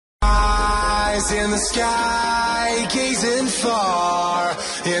in the sky, gazing far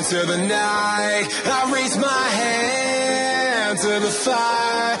into the night. I raise my hand to the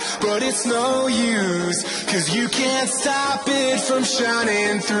fire, but it's no use, 'cause you can't stop it from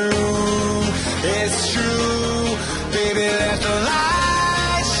shining through. It's true, baby, let the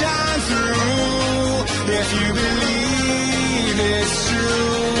light shine through. If you believe it's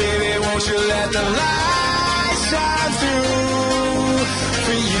true, baby, won't you let the light shine through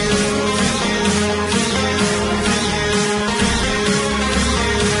for you.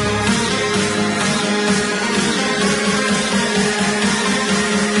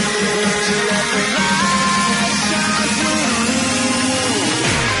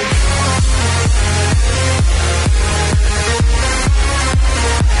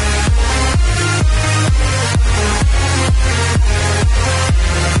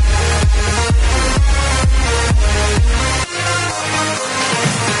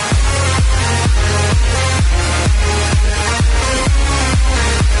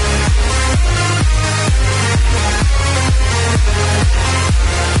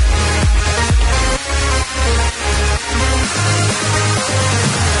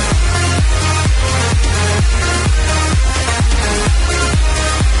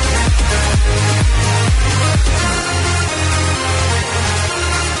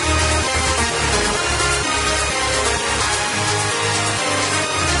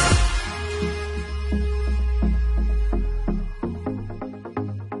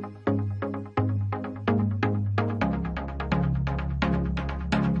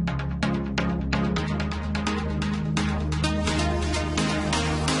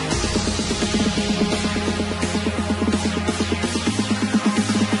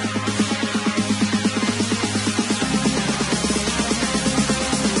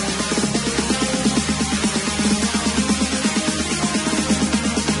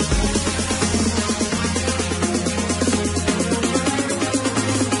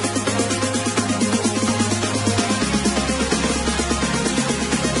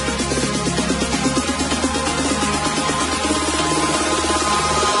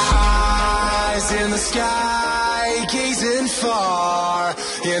 In the sky, gazing far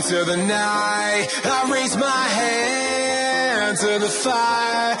into the night. I raise my hand to the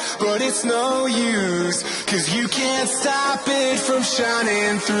fire, but it's no use, 'cause you can't stop it from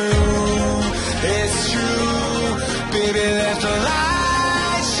shining through. It's true, baby, let the light